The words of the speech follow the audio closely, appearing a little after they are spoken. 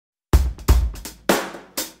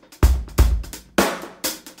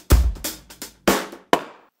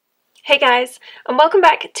Hey guys, and welcome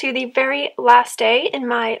back to the very last day in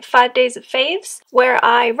my 5 days of faves, where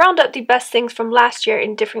I round up the best things from last year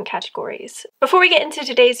in different categories. Before we get into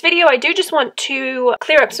today's video, I do just want to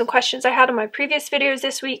clear up some questions I had on my previous videos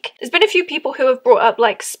this week. There's been a few people who have brought up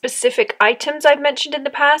like specific items I've mentioned in the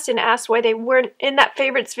past and asked why they weren't in that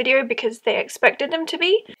favorites video because they expected them to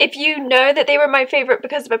be. If you know that they were my favorite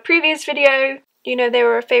because of a previous video, you know they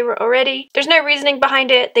were a favorite already. There's no reasoning behind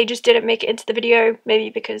it, they just didn't make it into the video, maybe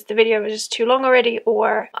because the video was just too long already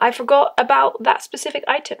or I forgot about that specific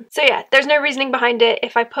item. So yeah, there's no reasoning behind it.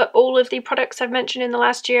 If I put all of the products I've mentioned in the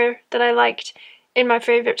last year that I liked in my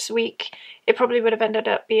favorites week, it probably would have ended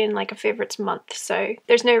up being like a favorites month. So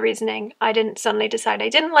there's no reasoning. I didn't suddenly decide I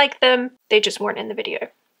didn't like them, they just weren't in the video.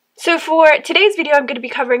 So for today's video, I'm going to be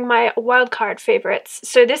covering my wildcard favorites.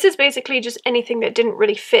 So this is basically just anything that didn't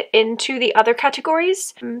really fit into the other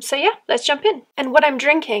categories. So yeah, let's jump in. And what I'm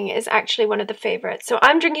drinking is actually one of the favorites. So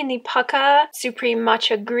I'm drinking the Pukka Supreme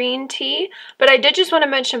Matcha Green Tea, but I did just want to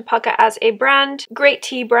mention Pukka as a brand. Great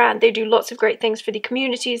tea brand. They do lots of great things for the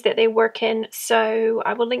communities that they work in. So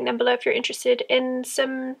I will link them below if you're interested in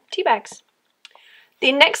some tea bags.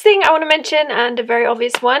 The next thing I want to mention, and a very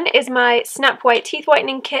obvious one, is my Snap White Teeth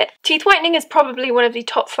Whitening Kit. Teeth whitening is probably one of the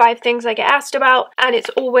top 5 things I get asked about, and it's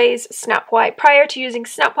always Snap White. Prior to using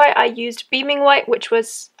Snap White, I used Beaming White, which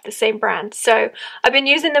was the same brand. So I've been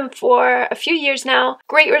using them for a few years now.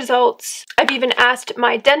 Great results. I've even asked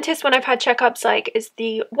my dentist when I've had checkups, like, is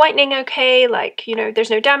the whitening okay? Like, you know, there's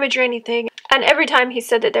no damage or anything. And every time he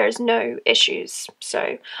said that there's no issues.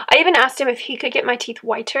 So I even asked him if he could get my teeth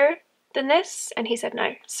whiter than this, and he said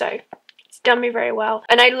no, so it's done me very well.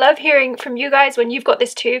 And I love hearing from you guys when you've got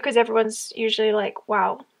this too, because everyone's usually like,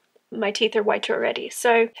 wow, my teeth are whiter already.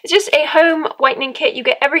 So it's just a home whitening kit. You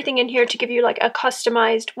get everything in here to give you like a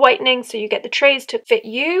customized whitening, so you get the trays to fit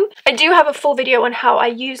you. I do have a full video on how I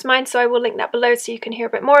use mine, so I will link that below so you can hear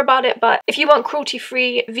a bit more about it. But if you want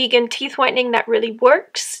cruelty-free vegan teeth whitening that really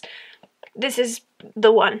works, this is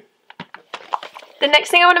the one. The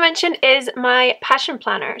next thing I want to mention is my passion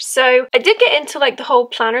planner. So I did get into like the whole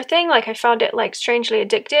planner thing, like I found it like strangely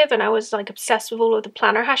addictive and I was like obsessed with all of the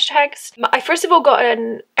planner hashtags. I first of all got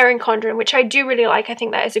an Erin Condren, which I do really like. I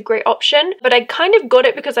think that is a great option, but I kind of got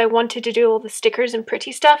it because I wanted to do all the stickers and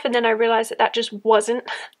pretty stuff, and then I realized that that just wasn't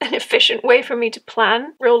an efficient way for me to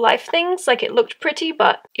plan real life things. Like, it looked pretty,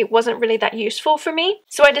 but it wasn't really that useful for me.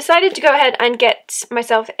 So I decided to go ahead and get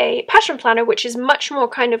myself a passion planner, which is much more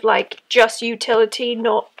kind of like just utility,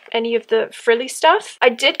 not any of the frilly stuff. I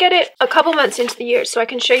did get it a couple months into the year, so I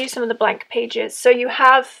can show you some of the blank pages. So you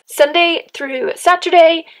have Sunday through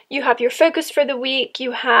Saturday, you have your focus for the week,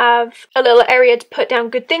 you have a little area to put down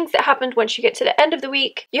good things that happened once you get to the end of the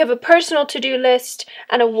week, you have a personal to-do list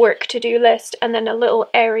and a work to-do list, and then a little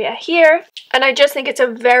area here. And I just think it's a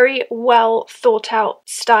very well thought out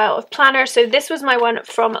style of planner. So this was my one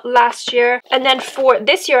from last year, and then for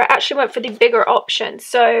this year I actually went for the bigger option.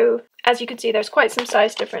 So as you can see, there's quite some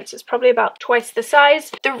size difference. It's probably about twice the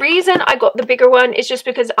size. The reason I got the bigger one is just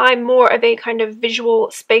because I'm more of a kind of visual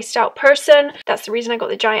spaced out person. That's the reason I got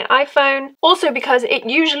the giant iPhone. Also because it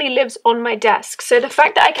usually lives on my desk. So the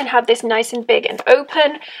fact that I can have this nice and big and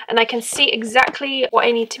open, and I can see exactly what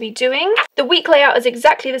I need to be doing. The week layout is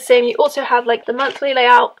exactly the same. You also have like the monthly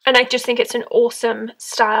layout, and I just think it's an awesome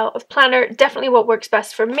style of planner. Definitely what works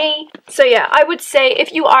best for me. So yeah, I would say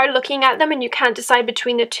if you are looking at them and you can't decide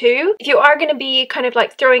between the two, if you are going to be kind of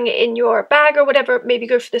like throwing it in your bag or whatever, maybe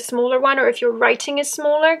go for the smaller one, or if your writing is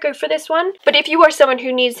smaller, go for this one. But if you are someone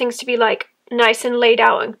who needs things to be like nice and laid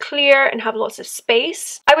out and clear and have lots of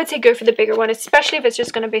space, I would say go for the bigger one, especially if it's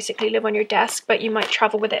just going to basically live on your desk, but you might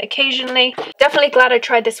travel with it occasionally. Definitely glad I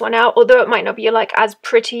tried this one out, although it might not be like as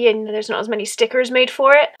pretty and there's not as many stickers made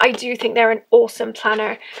for it. I do think they're an awesome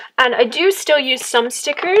planner, and I do still use some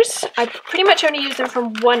stickers. I pretty much only use them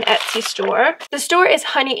from one Etsy store. The store is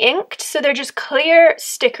honey inked, so they're just clear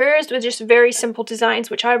stickers with just very simple designs,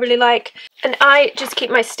 which I really like, and I just keep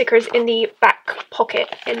my stickers in the back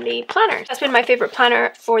pocket in the planner. That's been my favorite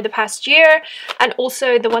planner for the past year, and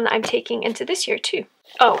also the one that I'm taking into this year too.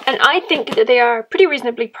 Oh, and I think that they are pretty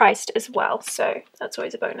reasonably priced as well, so that's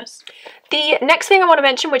always a bonus. The next thing I want to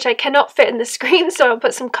mention, which I cannot fit in the screen, so I'll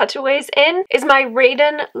put some cutaways in, is my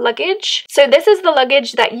Rhian luggage. So this is the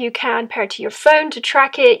luggage that you can pair to your phone to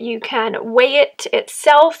track it. You can weigh it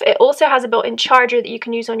itself. It also has a built-in charger that you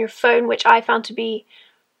can use on your phone, which I found to be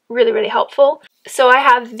really, really helpful. So I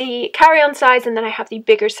have the carry-on size and then I have the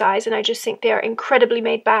bigger size, and I just think they are incredibly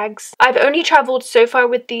made bags. I've only travelled so far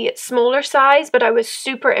with the smaller size, but I was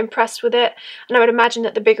super impressed with it, and I would imagine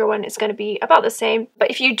that the bigger one is going to be about the same. But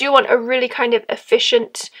if you do want a really kind of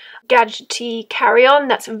efficient gadgety carry-on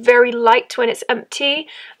that's very light when it's empty,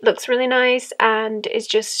 looks really nice, and is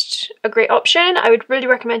just a great option, I would really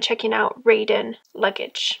recommend checking out Rhian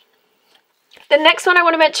luggage. The next one I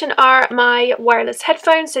want to mention are my wireless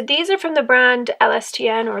headphones. So these are from the brand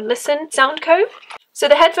LSTN or Listen Sound Co. So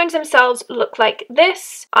the headphones themselves look like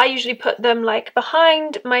this. I usually put them like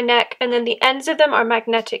behind my neck, and then the ends of them are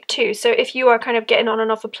magnetic too. So if you are kind of getting on and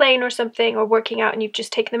off a plane or something, or working out and you've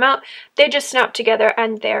just taken them out, they just snap together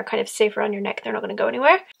and they're kind of safe around your neck. They're not going to go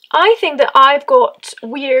anywhere. I think that I've got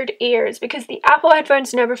weird ears because the Apple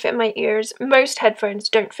headphones never fit in my ears. Most headphones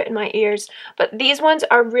don't fit in my ears, but these ones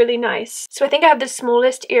are really nice. So I think I have the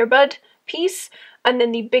smallest earbud piece and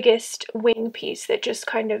then the biggest wing piece that just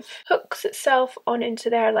kind of hooks itself on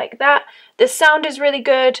into there like that. The sound is really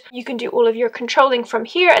good. You can do all of your controlling from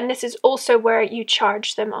here, and this is also where you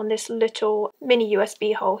charge them on this little mini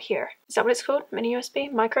USB hole here. Is that what it's called? Mini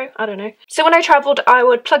USB? Micro? I don't know. So when I travelled, I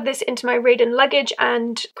would plug this into my Rhian luggage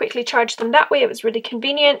and quickly charge them that way. It was really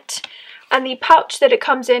convenient. And the pouch that it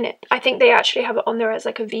comes in, I think they actually have it on there as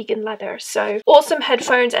like a vegan leather. So awesome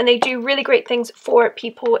headphones, and they do really great things for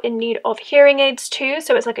people in need of hearing aids too.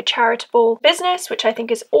 So it's like a charitable business, which I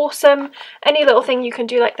think is awesome. Any little thing you can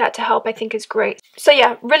do like that to help, I think is great. So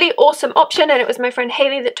yeah, really awesome option, and it was my friend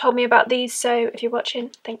Haley that told me about these. So if you're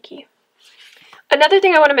watching, thank you. Another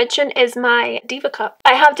thing I want to mention is my Diva cup.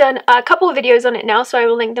 I have done a couple of videos on it now, so I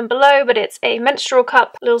will link them below, but it's a menstrual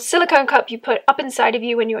cup, a little silicone cup you put up inside of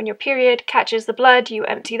you when you're on your period, catches the blood, you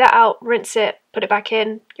empty that out, rinse it, put it back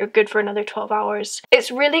in, you're good for another 12 hours.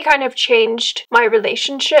 It's really kind of changed my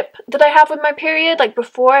relationship that I have with my period. Like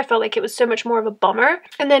before, I felt like it was so much more of a bummer,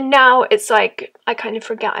 and then now it's like I kind of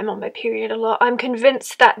forget I'm on my period a lot. I'm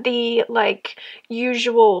convinced that the like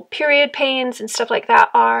usual period pains and stuff like that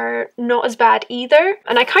are not as bad either,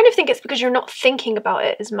 and I kind of think it's because you're not thinking about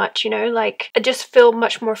it as much, you know, like I just feel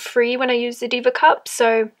much more free when I use the Diva cup.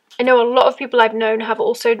 So I know a lot of people I've known have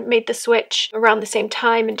also made the switch around the same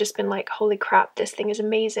time and just been like, holy crap, this thing is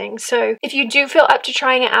amazing. So if you do feel up to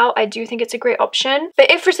trying it out, I do think it's a great option.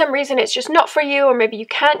 But if for some reason it's just not for you, or maybe you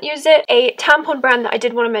can't use it, a tampon brand that I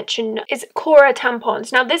did want to mention is Cora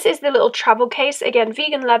tampons. Now this is the little travel case, again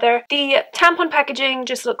vegan leather. The tampon packaging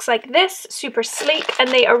just looks like this, super sleek, and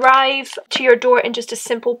they arrive to your door in just a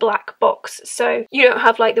simple black box. So you don't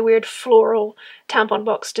have like the weird floral tampon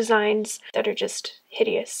box designs that are just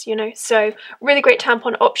hideous, you know. So really great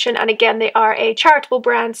tampon option, and again they are a charitable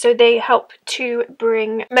brand, so they help to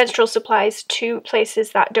bring menstrual supplies to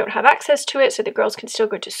places that don't have access to it so that girls can still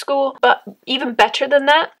go to school. But even better than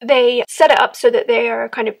that, they set it up so that they are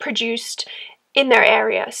kind of produced in their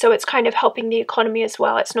area, so it's kind of helping the economy as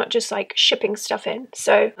well. It's not just like shipping stuff in.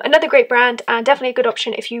 So another great brand, and definitely a good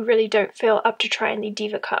option if you really don't feel up to trying the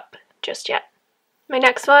Diva cup just yet. My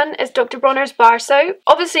next one is Dr. Bronner's bar soap.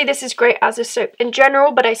 Obviously this is great as a soap in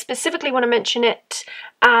general, but I specifically want to mention it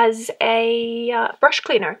as a brush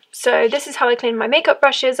cleaner. So this is how I clean my makeup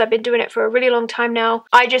brushes. I've been doing it for a really long time now.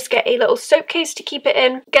 I just get a little soap case to keep it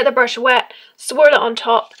in, get the brush wet, swirl it on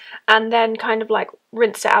top, and then kind of like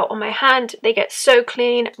rinse it out on my hand. They get so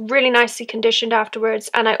clean, really nicely conditioned afterwards,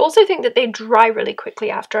 and I also think that they dry really quickly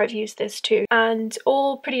after I've used this too, and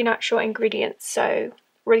all pretty natural ingredients, so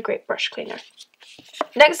really great brush cleaner.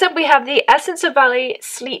 Next up we have the Essence of Valley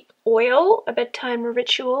Sleep Oil, a bedtime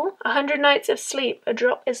ritual. 100 nights of sleep, a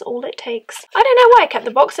drop is all it takes. I don't know why I kept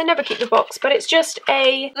the box, I never keep the box, but it's just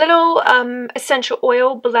a little essential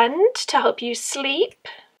oil blend to help you sleep.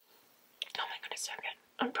 Oh my god, it's so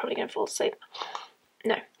good. I'm probably gonna fall asleep.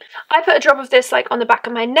 No. I put a drop of this like on the back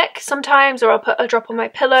of my neck sometimes, or I'll put a drop on my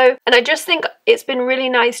pillow, and I just think it's been really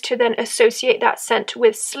nice to then associate that scent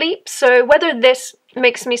with sleep. So whether this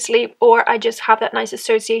makes me sleep or I just have that nice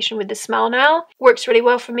association with the smell now, works really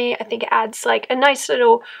well for me. I think it adds like a nice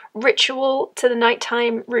little ritual to the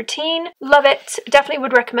nighttime routine. Love it. Definitely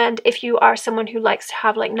would recommend if you are someone who likes to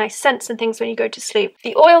have like nice scents and things when you go to sleep.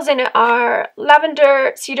 The oils in it are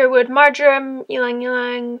lavender, cedarwood, marjoram, ylang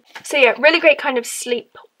ylang. So yeah, really great kind of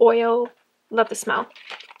sleep oil. Love the smell.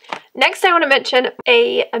 Next I want to mention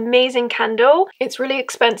a amazing candle. It's really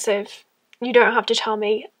expensive. You don't have to tell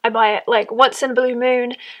me. I buy it like once in a blue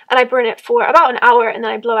moon, and I burn it for about an hour, and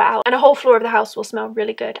then I blow it out, and a whole floor of the house will smell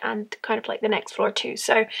really good, and kind of like the next floor too.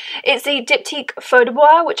 So it's the Diptyque Feu de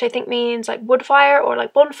Bois, which I think means like wood fire or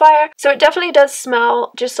like bonfire. So it definitely does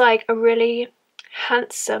smell just like a really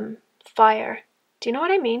handsome fire. Do you know what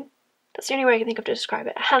I mean? That's the only way I can think of to describe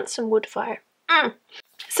it. A handsome wood fire.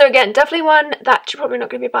 So again, definitely one that you're probably not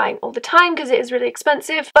going to be buying all the time because it is really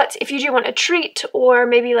expensive. But if you do want a treat or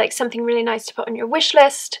maybe like something really nice to put on your wish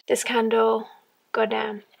list, this candle,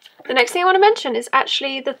 goddamn. The next thing I want to mention is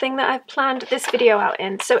actually the thing that I've planned this video out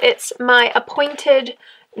in. So it's my appointed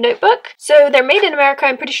notebook. So they're made in America,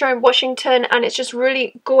 I'm pretty sure in Washington, and it's just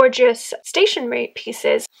really gorgeous stationery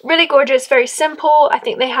pieces. Really gorgeous, very simple. I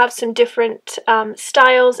think they have some different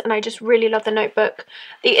styles, and I just really love the notebook.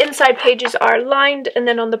 The inside pages are lined, and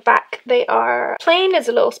then on the back they are plain. There's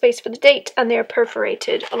a little space for the date, and they're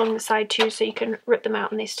perforated along the side too, so you can rip them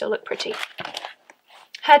out and they still look pretty.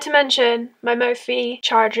 Had to mention my Mophie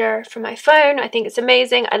charger for my phone. I think it's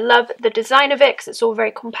amazing. I love the design of it because it's all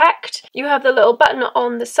very compact. You have the little button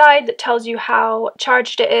on the side that tells you how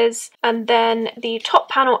charged it is, and then the top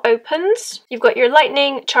panel opens. You've got your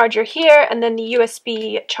lightning charger here, and then the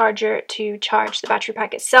USB charger to charge the battery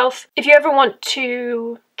pack itself. If you ever want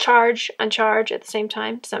to charge and charge at the same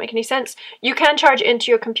time, does that make any sense? You can charge into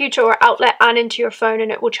your computer or outlet and into your phone,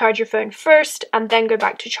 and it will charge your phone first and then go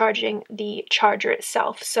back to charging the charger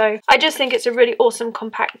itself. So I just think it's a really awesome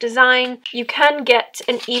compact design. You can get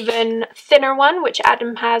an even thinner one, which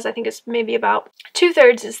Adam has. I think it's maybe about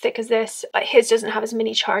 2/3 as thick as this, but his doesn't have as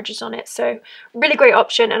many charges on it. So really great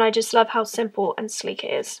option, and I just love how simple and sleek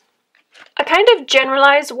it is. A kind of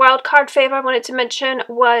generalized wildcard fave I wanted to mention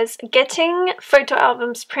was getting photo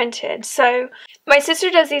albums printed. So my sister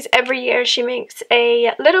does these every year. She makes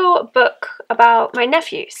a little book about my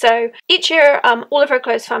nephew. So each year all of her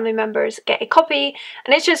close family members get a copy,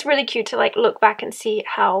 and it's just really cute to like look back and see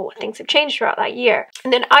how things have changed throughout that year.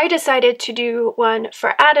 And then I decided to do one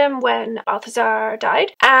for Adam when Balthazar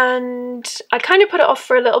died, and I kind of put it off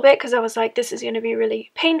for a little bit because I was like, this is going to be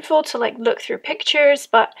really painful to like look through pictures,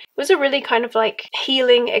 but it was a really kind of like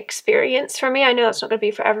healing experience for me. I know that's not going to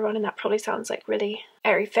be for everyone, and that probably sounds like really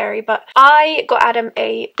airy-fairy, but I got Adam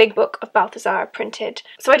a big book of Balthazar printed.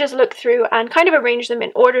 So I just looked through and kind of arranged them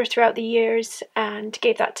in order throughout the years and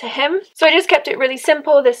gave that to him. So I just kept it really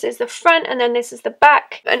simple. This is the front and then this is the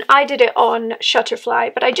back, and I did it on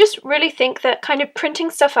Shutterfly. But I just really think that kind of printing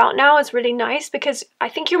stuff out now is really nice because I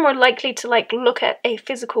think you're more likely to like look at a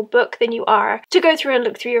physical book than you are to go through and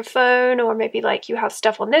look through your phone, or maybe like you have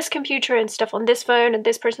stuff on this computer and stuff on this phone and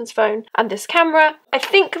this person's phone and this camera. I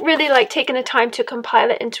think really like taking the time to compile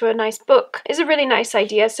it into a nice book is a really nice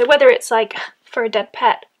idea. So whether it's like for a dead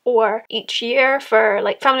pet or each year for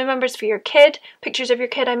like family members, for your kid, pictures of your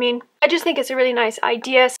kid, I mean, I just think it's a really nice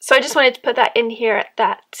idea. So I just wanted to put that in here,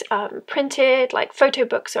 that printed like photo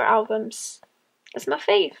books or albums is my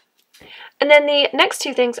fave. And then the next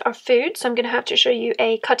two things are food, so I'm going to have to show you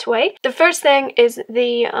a cutaway. The first thing is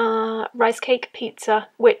the rice cake pizza,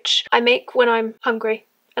 which I make when I'm hungry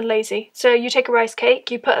and lazy. So you take a rice cake,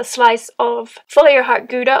 you put a slice of follow your heart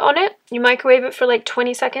Gouda on it, you microwave it for like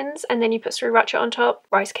 20 seconds, and then you put sriracha on top.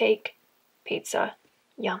 Rice cake, pizza,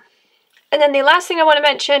 yum. And then the last thing I want to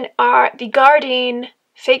mention are the Gardein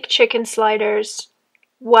fake chicken sliders.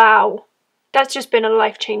 Wow. That's just been a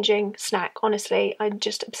life-changing snack, honestly. I'm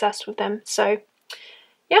just obsessed with them. So,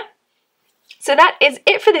 yeah. So that is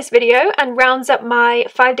it for this video and rounds up my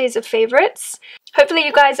 5 days of favorites. Hopefully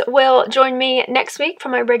you guys will join me next week for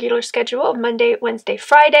my regular schedule of Monday, Wednesday,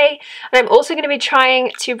 Friday. And I'm also going to be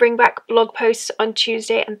trying to bring back blog posts on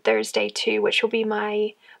Tuesday and Thursday too, which will be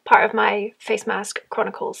my part of my face mask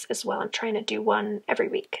chronicles as well. I'm trying to do one every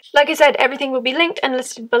week. Like I said, everything will be linked and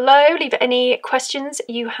listed below. Leave any questions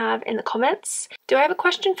you have in the comments. Do I have a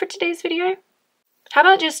question for today's video? How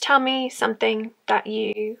about just tell me something that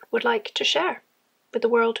you would like to share with the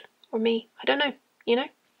world or me? I don't know, you know?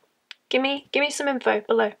 Give me some info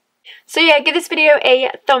below. So yeah, give this video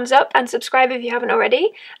a thumbs up and subscribe if you haven't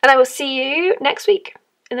already. And I will see you next week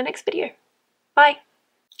in the next video. Bye.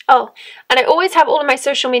 Oh, and I always have all of my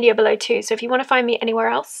social media below too. So if you want to find me anywhere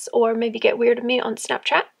else or maybe get weird with me on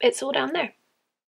Snapchat, it's all down there.